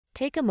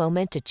Take a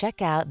moment to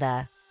check out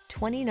the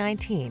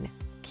 2019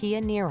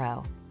 Kia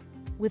Niro.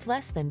 With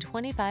less than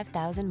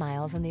 25,000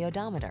 miles on the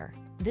odometer,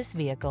 this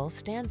vehicle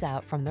stands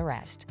out from the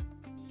rest.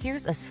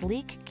 Here's a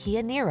sleek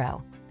Kia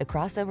Niro, the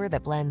crossover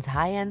that blends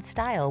high-end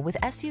style with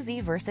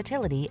SUV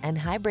versatility and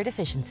hybrid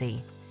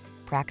efficiency.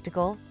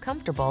 Practical,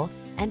 comfortable,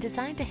 and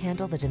designed to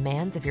handle the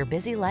demands of your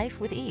busy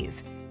life with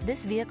ease,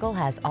 this vehicle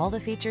has all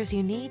the features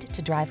you need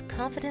to drive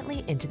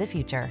confidently into the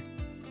future.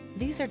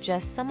 These are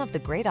just some of the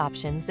great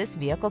options this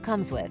vehicle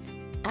comes with: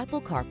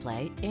 Apple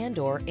CarPlay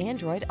and/or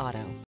Android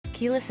Auto,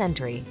 keyless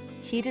entry,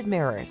 heated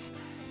mirrors,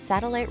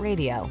 satellite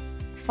radio,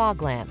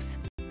 fog lamps,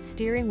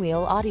 steering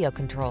wheel audio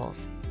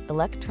controls,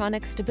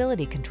 electronic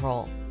stability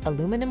control,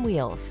 aluminum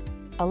wheels,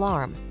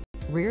 alarm,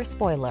 rear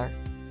spoiler.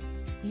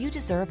 You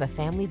deserve a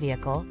family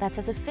vehicle that's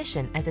as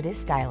efficient as it is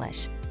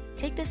stylish.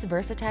 Take this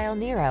versatile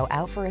Niro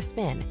out for a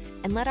spin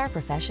and let our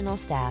professional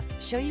staff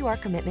show you our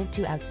commitment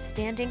to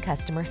outstanding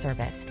customer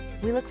service.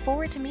 We look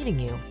forward to meeting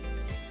you.